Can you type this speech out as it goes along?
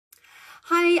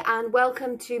Hi and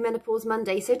welcome to Menopause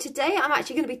Monday. So today I'm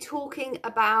actually going to be talking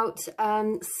about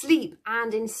sleep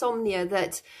and insomnia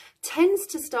that tends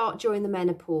to start during the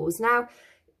menopause. Now,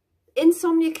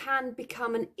 insomnia can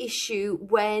become an issue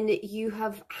when you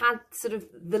have had sort of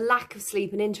the lack of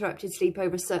sleep and interrupted sleep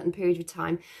over a certain period of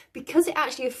time, because it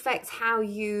actually affects how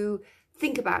you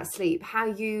think about sleep, how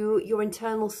your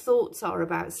internal thoughts are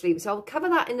about sleep. So I'll cover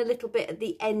that in a little bit at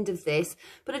the end of this,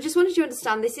 but I just wanted you to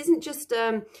understand this isn't just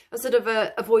a sort of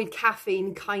a avoid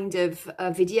caffeine kind of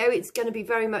video. It's going to be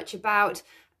very much about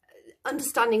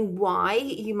understanding why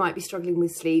you might be struggling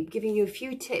with sleep, giving you a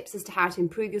few tips as to how to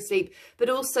improve your sleep, but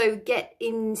also get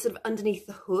in sort of underneath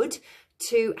the hood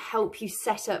to help you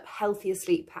set up healthier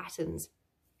sleep patterns.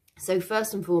 So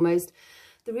first and foremost,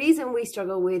 the reason we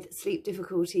struggle with sleep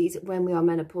difficulties when we are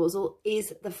menopausal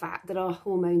is the fact that our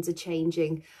hormones are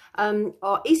changing.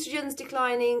 Our estrogen's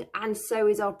declining, and so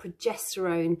is our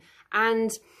progesterone. And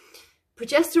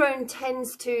progesterone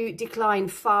tends to decline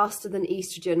faster than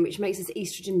estrogen, which makes us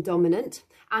estrogen dominant.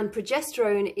 And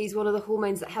progesterone is one of the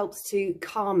hormones that helps to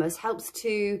calm us, helps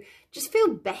to just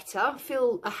feel better,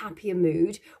 feel a happier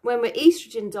mood. When we're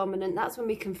estrogen dominant, that's when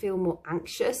we can feel more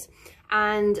anxious.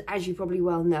 And as you probably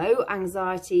well know,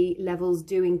 anxiety levels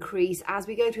do increase as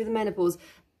we go through the menopause.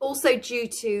 Also due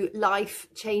to life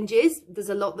changes, there's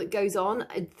a lot that goes on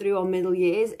through our middle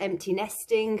years, empty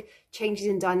nesting, changes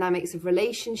in dynamics of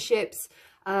relationships,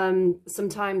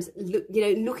 sometimes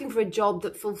looking for a job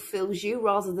that fulfills you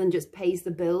rather than just pays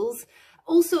the bills,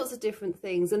 all sorts of different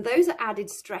things. And those are added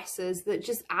stressors that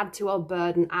just add to our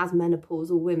burden as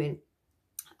menopausal women.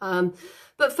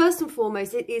 But first and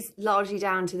foremost, it is largely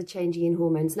down to the changing in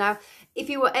hormones. Now, if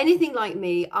you were anything like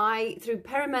me, through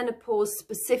perimenopause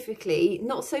specifically,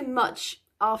 not so much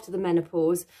after the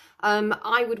menopause,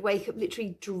 I would wake up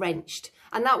literally drenched.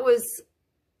 And that was,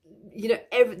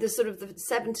 the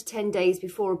 7 to 10 days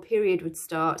before a period would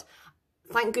start.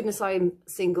 Thank goodness I'm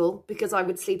single, because I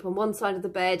would sleep on one side of the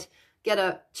bed, get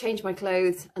up, change my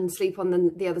clothes and sleep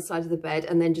on the other side of the bed,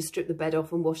 and then just strip the bed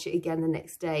off and wash it again the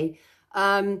next day.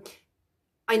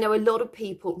 I know a lot of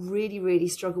people really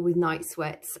struggle with night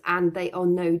sweats, and they are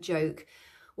no joke.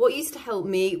 What used to help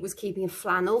me was keeping a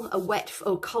flannel, a wet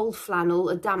or cold flannel,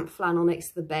 a damp flannel next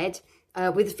to the bed,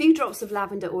 with a few drops of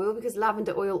lavender oil, because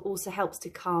lavender oil also helps to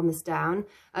calm us down.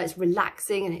 It's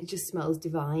relaxing and it just smells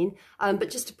divine. But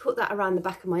just to put that around the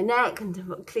back of my neck and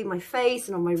to clean my face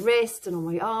and on my wrist and on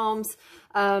my arms.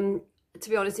 To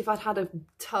be honest, if I'd had a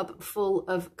tub full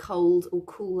of cold or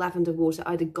cool lavender water,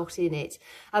 I'd have got in it.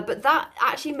 But that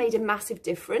actually made a massive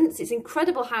difference. It's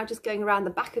incredible how just going around the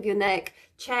back of your neck,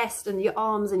 chest and your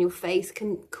arms and your face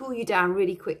can cool you down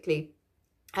really quickly.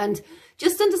 And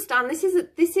just understand this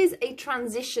is a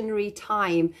transitionary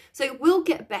time, so it will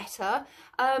get better.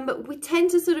 We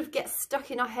tend to sort of get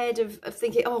stuck in our head of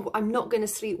thinking, oh, I'm not going to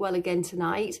sleep well again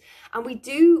tonight, and we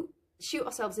do shoot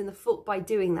ourselves in the foot by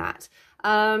doing that.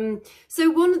 So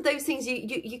one of those things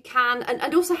you can,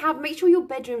 and also make sure your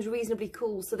bedroom's reasonably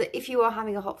cool, so that if you are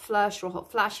having a hot flush or a hot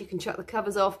flash, you can chuck the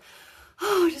covers off.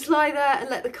 Oh, just lie there and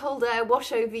let the cold air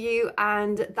wash over you,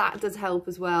 and that does help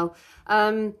as well.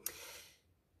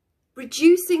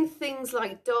 Reducing things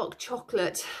like dark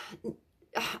chocolate.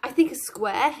 I think a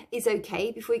square is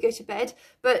okay before you go to bed,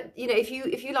 but if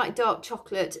you like dark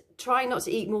chocolate, try not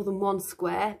to eat more than one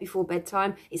square before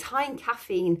bedtime. It's high in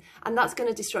caffeine, and that's going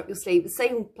to disrupt your sleep. The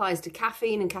same applies to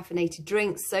caffeine and caffeinated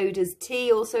drinks, sodas.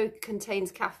 Tea also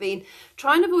contains caffeine.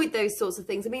 Try and avoid those sorts of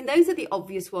things. I mean, those are the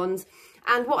obvious ones.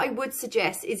 And what I would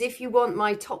suggest is, if you want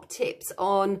my top tips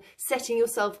on setting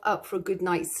yourself up for a good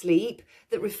night's sleep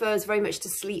that refers very much to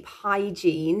sleep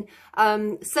hygiene,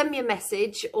 send me a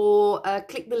message or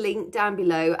click the link down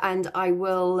below, and I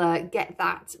will get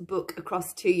that book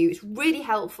across to you. It's really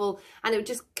helpful, and it will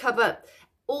just cover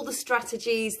all the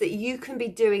strategies that you can be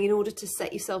doing in order to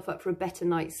set yourself up for a better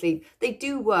night's sleep. They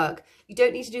do work. You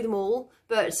don't need to do them all,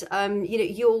 but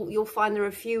you'll find there are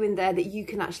a few in there that you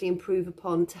can actually improve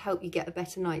upon to help you get a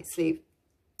better night's sleep.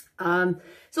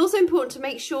 It's also important to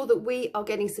make sure that we are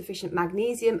getting sufficient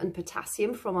magnesium and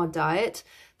potassium from our diet.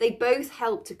 They both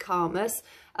help to calm us.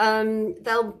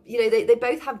 They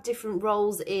both have different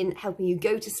roles in helping you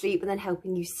go to sleep and then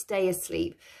helping you stay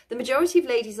asleep. The majority of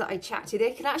ladies that I chat to,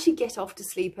 they can actually get off to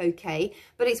sleep okay,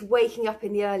 but it's waking up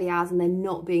in the early hours and then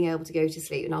not being able to go to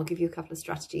sleep. And I'll give you a couple of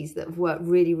strategies that have worked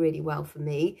really well for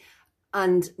me.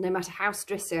 And no matter how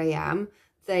stressed I am,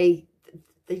 they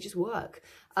just work.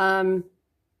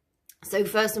 So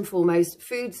first and foremost,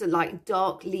 foods are like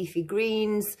dark leafy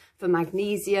greens for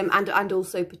magnesium and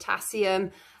also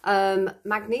potassium.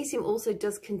 Magnesium also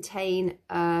does contain,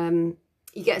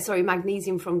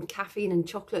 magnesium from caffeine and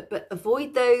chocolate, but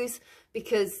avoid those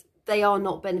because they are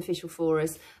not beneficial for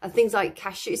us. Things like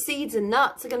cashew seeds and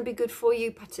nuts are going to be good for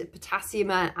you,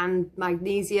 potassium and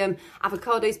magnesium,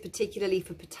 avocados particularly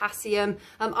for potassium.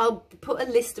 I'll put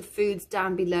a list of foods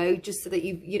down below just so that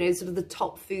you know sort of the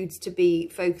top foods to be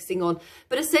focusing on.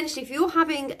 But essentially, if you're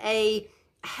having a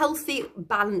healthy,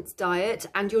 balanced diet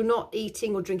and you're not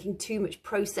eating or drinking too much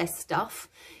processed stuff,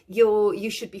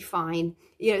 you should be fine.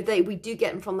 You know, we do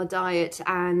get them from the diet,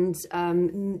 and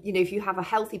you know, if you have a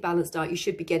healthy, balanced diet, you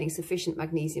should be getting sufficient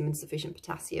magnesium and sufficient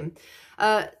potassium.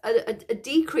 A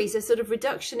decrease, a sort of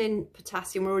reduction in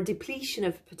potassium or a depletion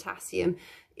of potassium,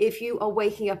 if you are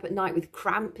waking up at night with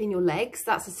cramp in your legs,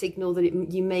 that's a signal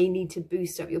that you may need to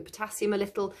boost up your potassium a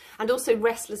little. And also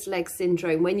restless leg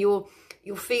syndrome, when you're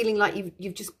feeling like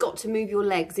you've just got to move your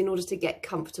legs in order to get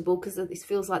comfortable because it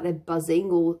feels like they're buzzing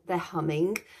or they're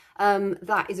humming.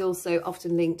 That is also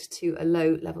often linked to a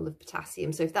low level of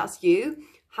potassium. So if that's you,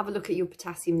 have a look at your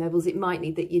potassium levels. It might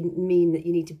mean that you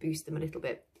need to boost them a little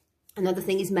bit. Another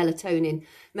thing is melatonin.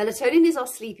 Melatonin is our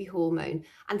sleepy hormone,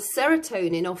 and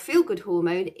serotonin, or feel-good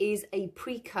hormone, is a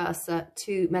precursor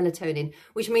to melatonin,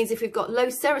 which means if we've got low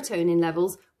serotonin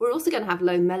levels, we're also going to have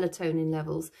low melatonin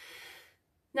levels.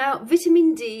 Now,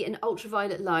 vitamin D and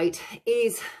ultraviolet light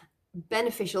is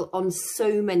beneficial on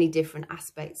so many different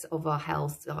aspects of our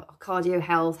health, our cardio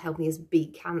health, helping us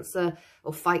beat cancer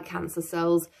or fight cancer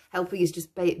cells, helping us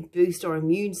just boost our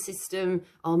immune system,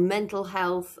 our mental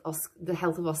health, the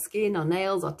health of our skin, our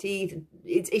nails, our teeth.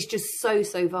 It's just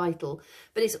so vital.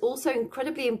 But it's also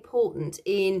incredibly important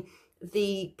in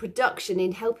the production,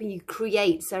 in helping you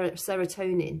create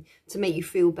serotonin to make you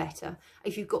feel better.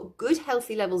 If you've got good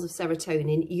healthy levels of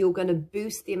serotonin, you're going to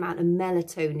boost the amount of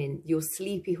melatonin, your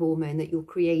sleepy hormone that you're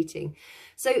creating.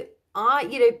 So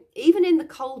you know, even in the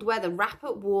cold weather, wrap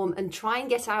up warm and try and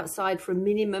get outside for a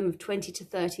minimum of 20 to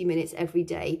 30 minutes every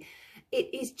day.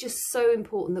 It is just so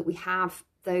important that we have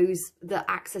the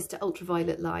access to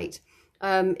ultraviolet light.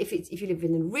 If you live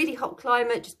in a really hot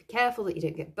climate, just be careful that you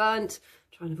don't get burnt.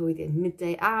 Try and avoid the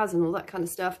midday hours and all that kind of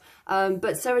stuff. But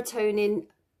serotonin,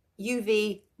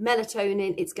 UV,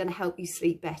 melatonin, it's going to help you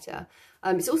sleep better.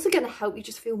 It's also going to help you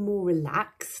just feel more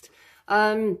relaxed.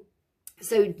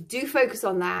 So do focus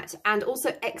on that. And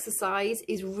also exercise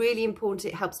is really important.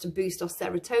 It helps to boost our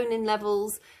serotonin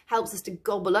levels, helps us to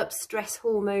gobble up stress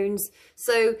hormones.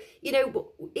 So, you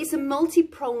know, it's a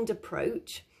multi-pronged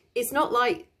approach. It's not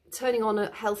like turning on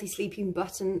a healthy sleeping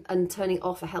button and turning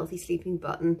off a healthy sleeping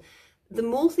button. The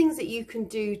more things that you can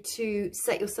do to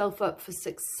set yourself up for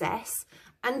success,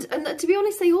 and to be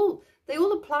honest, they all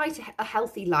apply to a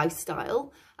healthy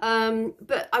lifestyle.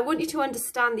 But I want you to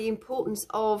understand the importance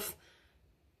of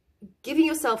giving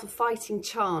yourself a fighting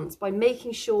chance by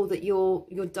making sure that your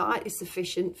diet is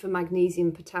sufficient for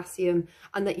magnesium, potassium,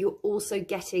 and that you're also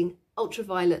getting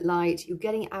ultraviolet light, you're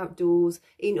getting outdoors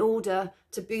in order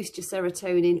to boost your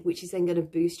serotonin, which is then going to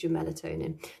boost your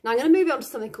melatonin. Now I'm going to move on to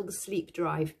something called the sleep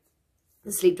drive.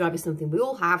 The sleep drive is something we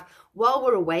all have. While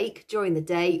we're awake during the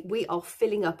day, we are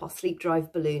filling up our sleep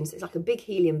drive balloons. It's like a big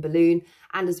helium balloon.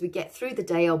 And as we get through the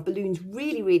day, our balloon's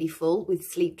really full with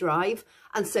sleep drive.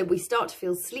 And so we start to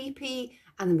feel sleepy,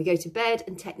 and then we go to bed,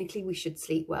 and technically we should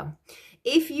sleep well.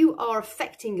 If you are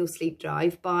affecting your sleep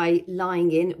drive by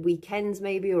lying in weekends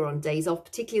maybe, or on days off,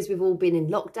 particularly as we've all been in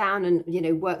lockdown and, you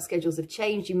know, work schedules have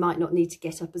changed, you might not need to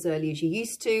get up as early as you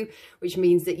used to, which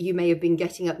means that you may have been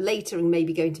getting up later and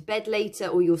maybe going to bed later,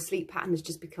 or your sleep pattern has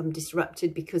just become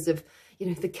disrupted because of, you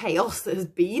know, the chaos that has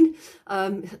been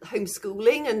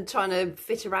homeschooling and trying to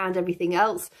fit around everything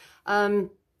else.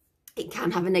 It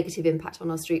can have a negative impact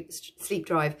on our sleep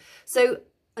drive. So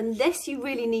unless you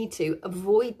really need to,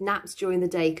 avoid naps during the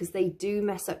day, because they do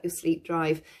mess up your sleep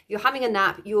drive. If you're having a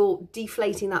nap, you're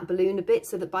deflating that balloon a bit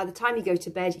so that by the time you go to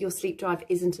bed, your sleep drive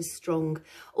isn't as strong.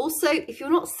 Also, if you're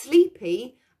not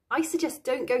sleepy, I suggest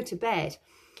don't go to bed.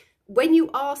 When you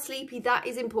are sleepy, that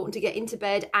is important to get into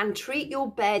bed and treat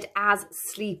your bed as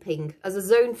sleeping, as a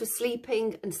zone for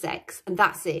sleeping and sex, and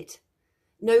that's it.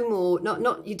 No more.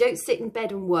 Not you don't sit in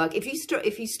bed and work. If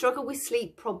you struggle with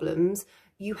sleep problems,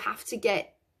 you have to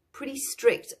get pretty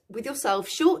strict with yourself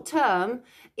short term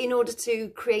in order to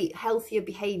create healthier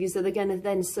behaviors that are going to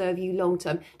then serve you long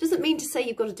term. Doesn't mean to say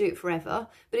you've got to do it forever,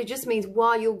 but it just means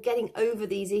while you're getting over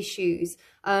these issues,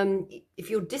 if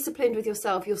you're disciplined with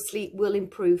yourself, your sleep will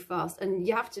improve fast. And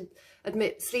you have to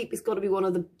admit, sleep has got to be one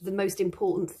of the most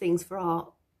important things for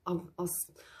our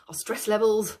stress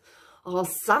levels, our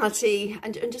sanity,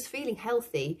 and just feeling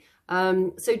healthy.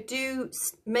 So do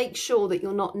make sure that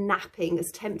you're not napping,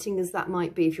 as tempting as that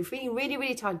might be. If you're feeling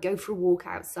really tired, go for a walk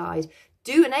outside.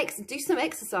 Do some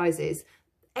exercises.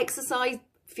 Exercise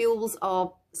fuels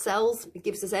our cells, it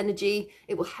gives us energy,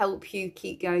 it will help you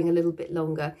keep going a little bit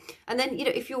longer. And then, you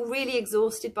know, if you're really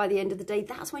exhausted by the end of the day,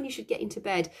 that's when you should get into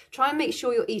bed. Try and make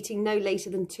sure you're eating no later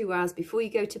than 2 hours before you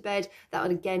go to bed. That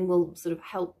again will sort of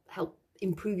help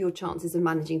improve your chances of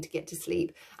managing to get to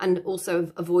sleep, and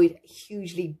also avoid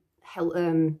hugely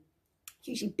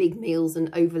big meals and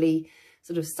overly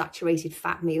sort of saturated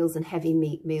fat meals and heavy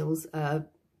meat meals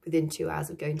within 2 hours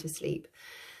of going to sleep.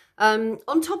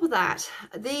 On top of that,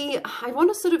 I want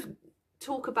to sort of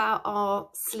talk about our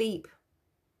sleep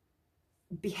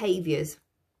behaviours.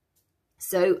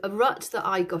 So a rut that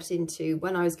I got into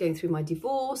when I was going through my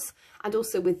divorce and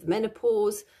also with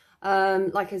menopause,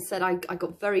 like I said, I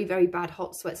got very, very bad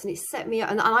hot sweats, and it set me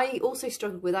up. And I also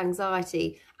struggled with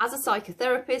anxiety. As a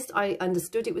psychotherapist, I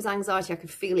understood it was anxiety. I could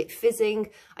feel it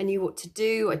fizzing. I knew what to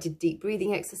do. I did deep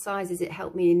breathing exercises. It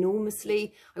helped me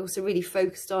enormously. I also really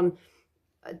focused on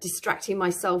distracting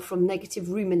myself from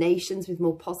negative ruminations with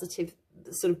more positive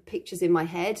sort of pictures in my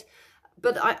head.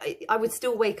 But I would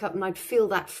still wake up and I'd feel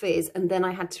that fizz, and then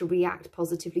I had to react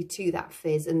positively to that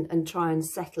fizz and try and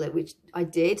settle it, which I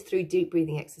did through deep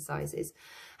breathing exercises.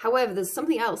 However, there's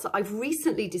something else that I've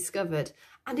recently discovered,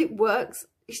 and it works.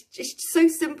 It's just so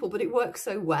simple, but it works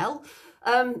so well.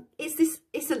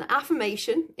 It's an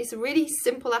affirmation. It's a really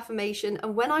simple affirmation.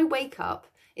 And when I wake up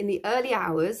in the early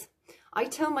hours, I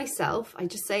tell myself, I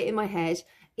just say it in my head,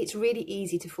 it's really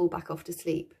easy to fall back off to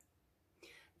sleep.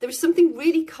 There is something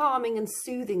really calming and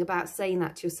soothing about saying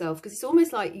that to yourself, because it's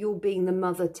almost like you're being the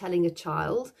mother telling a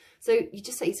child. So you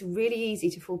just say, it's really easy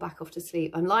to fall back off to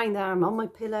sleep. I'm lying there, I'm on my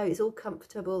pillow, it's all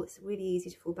comfortable. It's really easy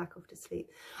to fall back off to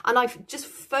sleep. And I just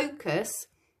focus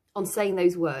on saying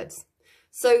those words.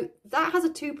 So that has a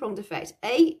two-pronged effect.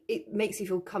 A, it makes you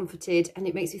feel comforted, and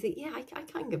it makes you think, yeah, I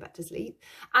can go back to sleep.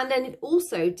 And then it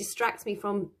also distracts me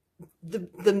from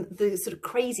the sort of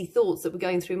crazy thoughts that were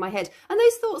going through my head. And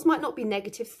those thoughts might not be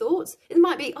negative thoughts. It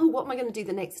might be, oh, what am I going to do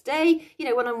the next day? You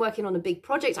know, when I'm working on a big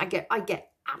project, I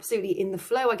get absolutely in the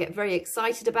flow. I get very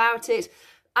excited about it.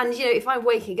 And, you know, if I'm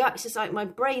waking up, it's just like my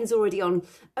brain's already on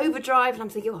overdrive, and I'm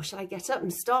thinking, oh, shall I get up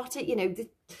and start it? You know,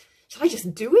 shall I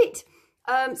just do it?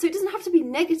 So it doesn't have to be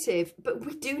negative, but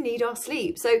we do need our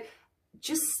sleep. So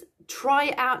just try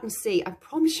it out and see. I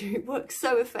promise you it works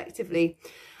so effectively.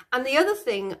 And the other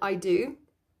thing I do,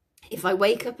 if I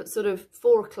wake up at sort of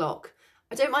 4 o'clock,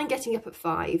 I don't mind getting up at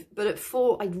 5, but at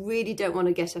 4, I really don't want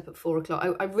to get up at 4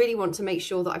 o'clock. I really want to make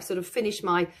sure that I've sort of finished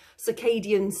my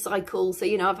circadian cycle. So,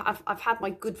 you know, I've had my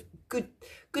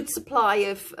good supply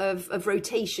of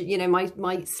rotation, you know,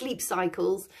 my sleep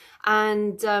cycles.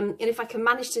 And if I can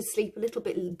manage to sleep a little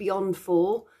bit beyond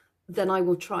 4, then I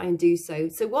will try and do so.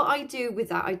 So what I do with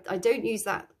that, I don't use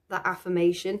that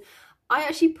affirmation. I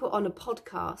actually put on a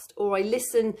podcast, or I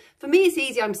listen. For me, it's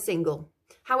easy. I'm single.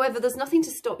 However, there's nothing to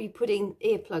stop you putting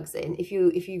earplugs in if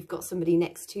you've got somebody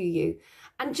next to you,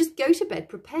 and just go to bed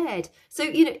prepared. So,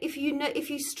 you know, if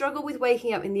you struggle with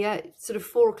waking up in the sort of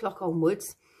 4 o'clock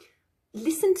onwards,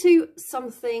 listen to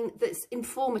something that's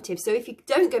informative. So if you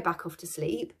don't go back off to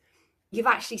sleep, you've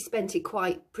actually spent it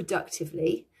quite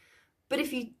productively. But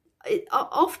if you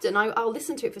often I'll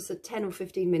listen to it for 10 or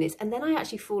 15 minutes, and then I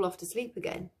actually fall off to sleep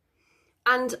again.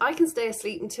 And I can stay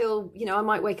asleep until, you know, I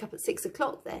might wake up at 6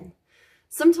 o'clock then.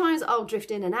 Sometimes I'll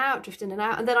drift in and out,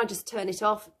 and then I just turn it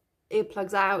off,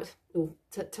 earplugs out, or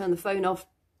turn the phone off,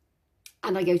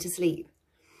 and I go to sleep.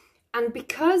 And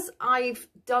because I've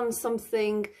done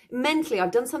something, mentally, I've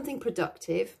done something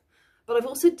productive, but I've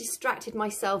also distracted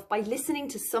myself by listening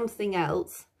to something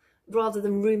else rather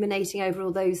than ruminating over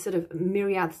all those sort of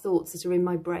myriad thoughts that are in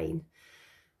my brain.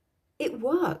 It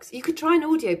works. You could try an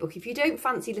audiobook. If you don't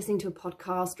fancy listening to a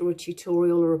podcast or a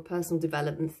tutorial or a personal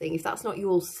development thing, if that's not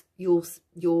your you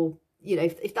know,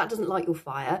 if that doesn't light your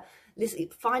fire, listen,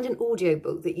 find an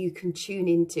audiobook that you can tune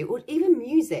into, or even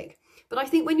music. But I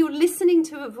think when you're listening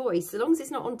to a voice, as long as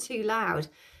it's not on too loud,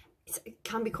 it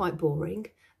can be quite boring,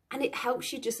 and it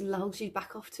helps you, just lulls you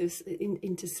back off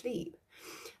into sleep.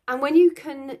 And when you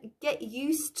can get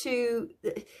used to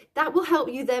that, will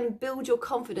help you then build your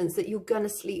confidence that you're going to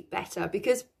sleep better.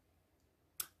 Because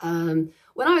when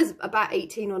I was about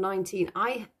 18 or 19,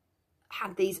 I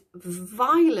had these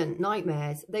violent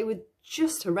nightmares. They were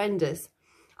just horrendous.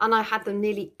 And I had them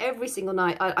nearly every single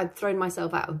night. I'd thrown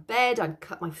myself out of bed. I'd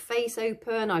cut my face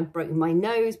open. I'd broken my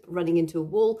nose running into a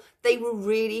wall. They were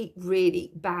really,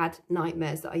 really bad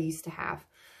nightmares that I used to have.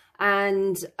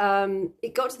 And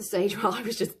it got to the stage where I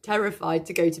was just terrified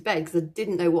to go to bed, because I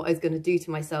didn't know what I was going to do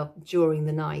to myself during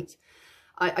the night.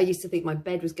 I used to think my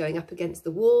bed was going up against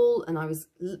the wall, and I was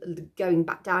going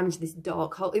back down into this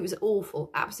dark hole. It was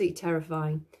awful, absolutely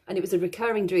terrifying. And it was a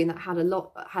recurring dream that had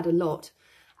a lot.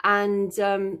 And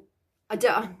I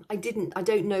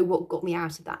don't know what got me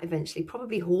out of that eventually.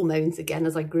 Probably hormones again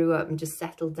as I grew up and just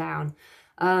settled down.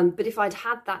 But if I'd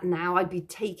had that now, I'd be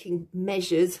taking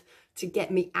measures to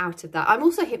get me out of that. I'm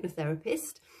also a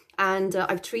hypnotherapist, and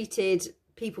I've treated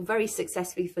people very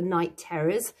successfully for night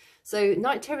terrors. So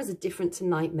night terrors are different to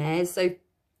nightmares. So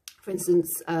for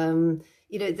instance,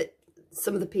 you know,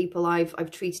 some of the people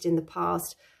I've treated in the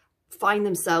past find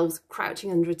themselves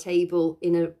crouching under a table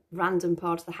in a random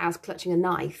part of the house, clutching a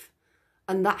knife.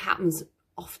 And that happens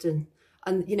often.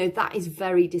 And, you know, that is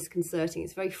very disconcerting.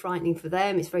 It's very frightening for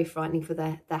them. It's very frightening for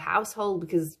their household,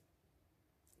 because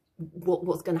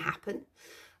what's going to happen?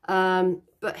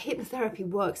 But hypnotherapy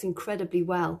works incredibly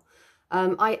well.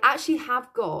 I actually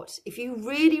have got, if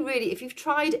if you've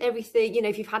tried everything, you know,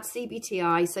 if you've had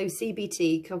CBTI, so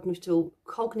CBT,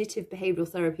 cognitive behavioural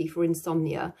therapy for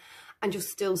insomnia, and you're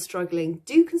still struggling,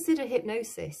 do consider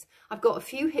hypnosis. I've got a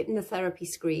few hypnotherapy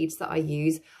screeds that I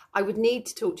use. I would need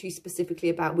to talk to you specifically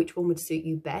about which one would suit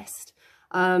you best.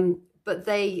 But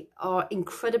they are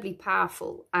incredibly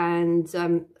powerful. And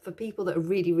for people that are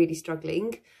really, really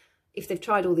struggling, if they've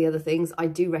tried all the other things, I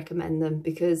do recommend them,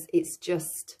 because it's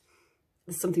just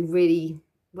something really,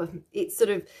 well,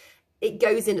 it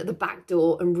goes in at the back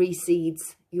door and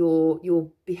reseeds your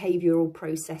behavioural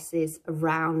processes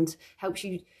around, helps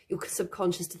your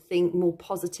subconscious to think more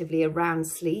positively around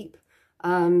sleep.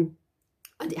 And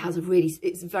it has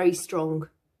it's very strong,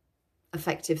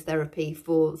 effective therapy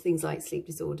for things like sleep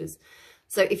disorders.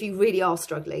 So if you really are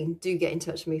struggling, do get in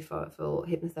touch with me for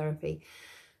hypnotherapy.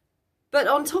 But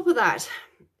on top of that,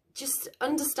 just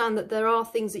understand that there are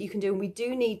things that you can do, and we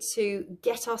do need to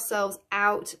get ourselves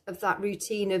out of that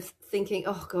routine of thinking,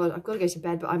 oh God, I've got to go to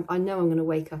bed, but I know I'm going to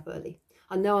wake up early.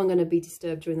 I know I'm going to be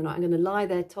disturbed during the night. I'm going to lie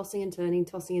there tossing and turning,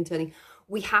 tossing and turning.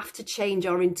 We have to change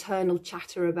our internal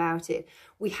chatter about it.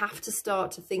 We have to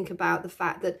start to think about the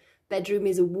fact that bedroom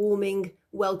is a warming,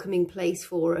 welcoming place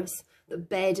for us, that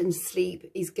bed and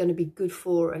sleep is going to be good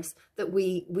for us, that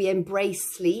we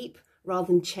embrace sleep rather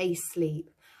than chase sleep.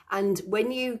 And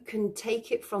when you can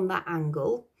take it from that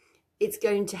angle, it's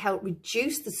going to help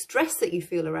reduce the stress that you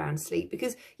feel around sleep.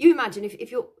 Because you imagine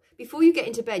if you're, before you get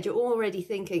into bed, you're already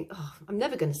thinking, oh, I'm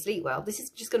never going to sleep well. This is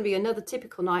just going to be another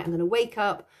typical night. I'm going to wake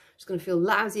up, I'm just going to feel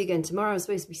lousy again tomorrow. I'm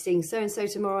supposed to be seeing so-and-so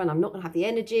tomorrow, and I'm not going to have the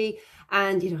energy.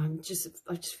 And, you know,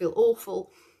 I just feel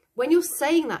awful. When you're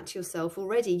saying that to yourself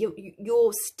already,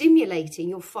 you're stimulating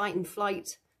your fight and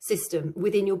flight system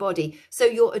within your body. So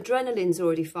your adrenaline's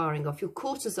already firing off, your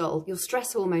cortisol, your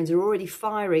stress hormones are already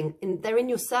firing, and they're in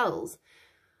your cells.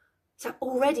 So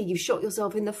already you've shot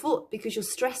yourself in the foot, because you're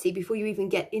stressy before you even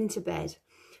get into bed.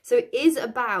 So it is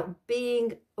about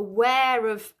being aware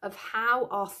of how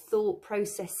our thought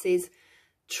processes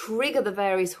trigger the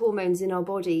various hormones in our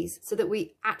bodies, so that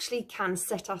we actually can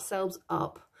set ourselves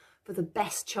up for the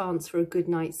best chance for a good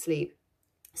night's sleep.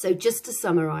 So just to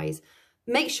summarize,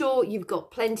 make sure you've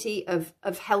got plenty of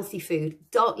healthy food,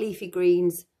 dark leafy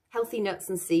greens, healthy nuts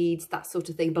and seeds, that sort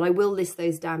of thing. But I will list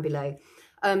those down below.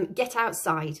 Get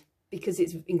outside, because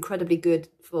it's incredibly good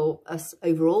for us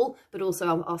overall, but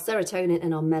also our serotonin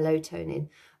and our melatonin.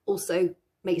 Also,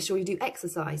 make sure you do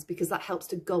exercise, because that helps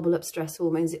to gobble up stress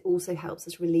hormones. It also helps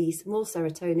us release more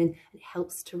serotonin, and it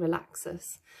helps to relax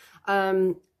us.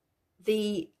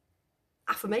 The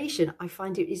affirmation, I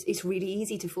find it's really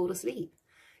easy to fall asleep.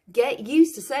 Get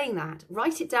used to saying that.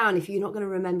 Write it down if you're not going to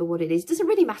remember what it is. It doesn't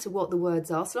really matter what the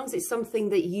words are, so long as it's something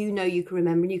that you know you can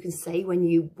remember and you can say when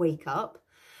you wake up.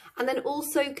 And then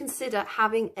also consider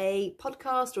having a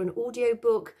podcast or an audio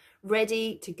book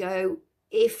ready to go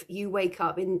if you wake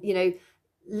up. In, you know,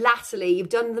 latterly, you've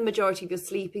done the majority of your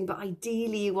sleeping, but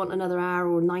ideally you want another hour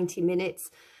or 90 minutes.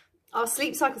 Our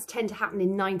sleep cycles tend to happen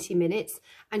in 90 minutes,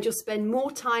 and you'll spend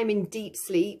more time in deep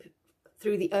sleep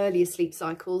through the earlier sleep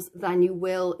cycles than you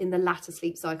will in the latter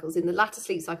sleep cycles. In the latter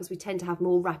sleep cycles, we tend to have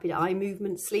more rapid eye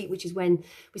movement sleep, which is when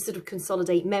we sort of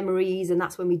consolidate memories, and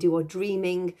that's when we do our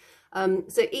dreaming.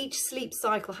 So each sleep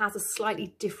cycle has a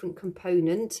slightly different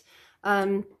component.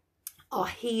 Our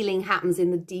healing happens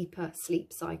in the deeper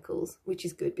sleep cycles, which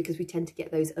is good because we tend to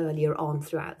get those earlier on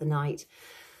throughout the night.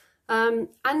 And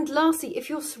lastly, if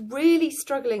you're really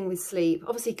struggling with sleep,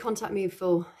 obviously contact me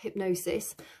for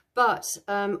hypnosis. But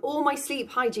or my sleep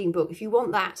hygiene book, if you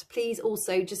want that, please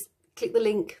also just click the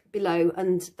link below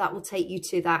and that will take you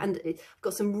to that. And I've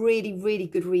got some really, really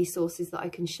good resources that I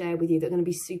can share with you that are going to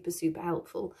be super, super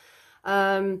helpful.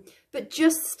 But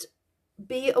just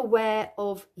be aware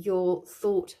of your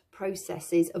thought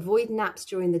processes. Avoid naps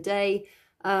during the day.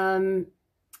 There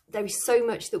is so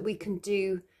much that we can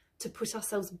do to put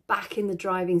ourselves back in the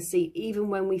driving seat, even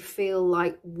when we feel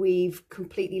like we've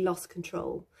completely lost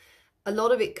control. A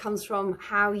lot of it comes from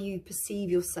how you perceive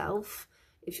yourself.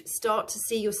 If you start to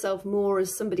see yourself more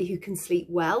as somebody who can sleep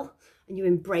well, and you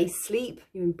embrace sleep,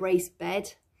 you embrace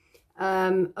bed,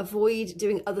 avoid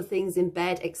doing other things in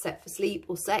bed except for sleep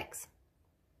or sex,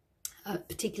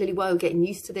 particularly while you're getting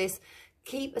used to this.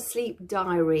 Keep a sleep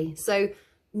diary. So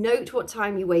note what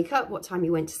time you wake up, what time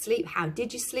you went to sleep, how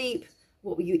did you sleep,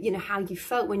 what were you, how you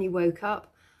felt when you woke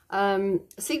up. A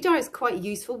sleep diary is quite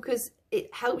useful because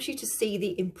it helps you to see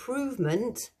the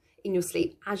improvement in your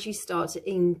sleep as you start to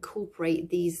incorporate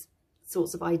these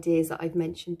sorts of ideas that I've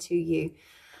mentioned to you.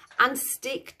 And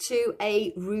stick to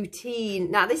a routine.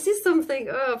 Now, this is something,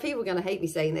 people are going to hate me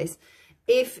saying this.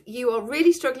 If you are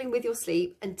really struggling with your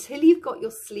sleep, until you've got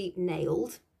your sleep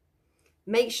nailed,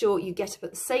 make sure you get up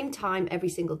at the same time every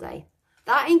single day.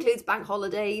 That includes bank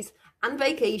holidays and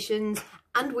vacations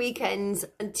and weekends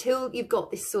until you've got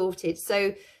this sorted.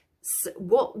 So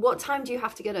what time do you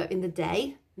have to get up in the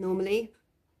day normally?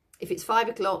 If it's 5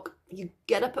 o'clock, you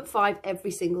get up at 5 every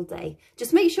single day.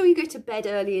 Just make sure you go to bed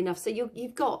early enough so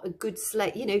you've got a good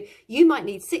sleep. You might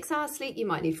need 6 hours sleep, you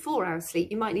might need 4 hours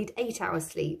sleep, you might need 8 hours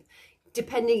sleep.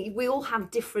 Depending, we all have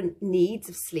different needs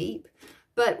of sleep,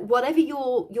 but whatever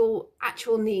your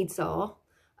actual needs are,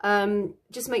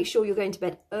 just make sure you're going to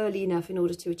bed early enough in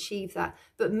order to achieve that.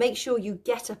 But make sure you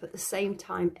get up at the same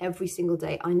time every single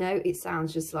day. I know it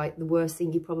sounds just like the worst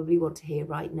thing you probably want to hear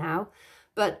right now,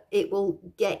 but it will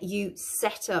get you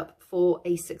set up for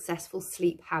a successful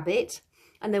sleep habit.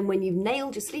 And then when you've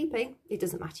nailed your sleeping, it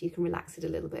doesn't matter, you can relax it a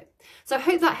little bit. So I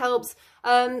hope that helps.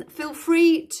 Feel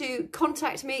free to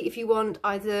contact me if you want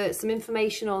either some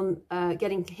information on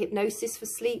getting hypnosis for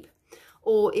sleep,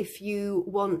 or if you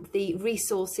want the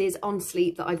resources on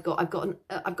sleep that I've got.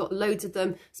 I've got loads of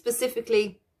them,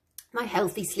 specifically my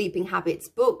Healthy Sleeping Habits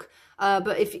book.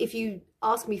 But if you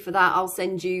ask me for that, I'll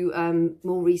send you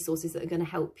more resources that are going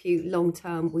to help you long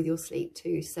term with your sleep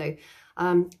too. So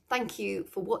thank you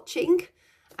for watching.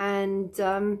 And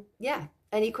yeah,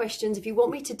 any questions, if you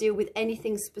want me to deal with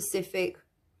anything specific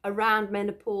around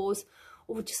menopause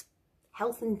or just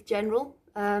health in general,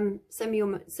 send me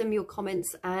your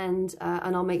comments, and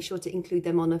I'll make sure to include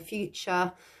them on a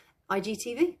future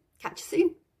IGTV. Catch you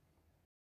soon.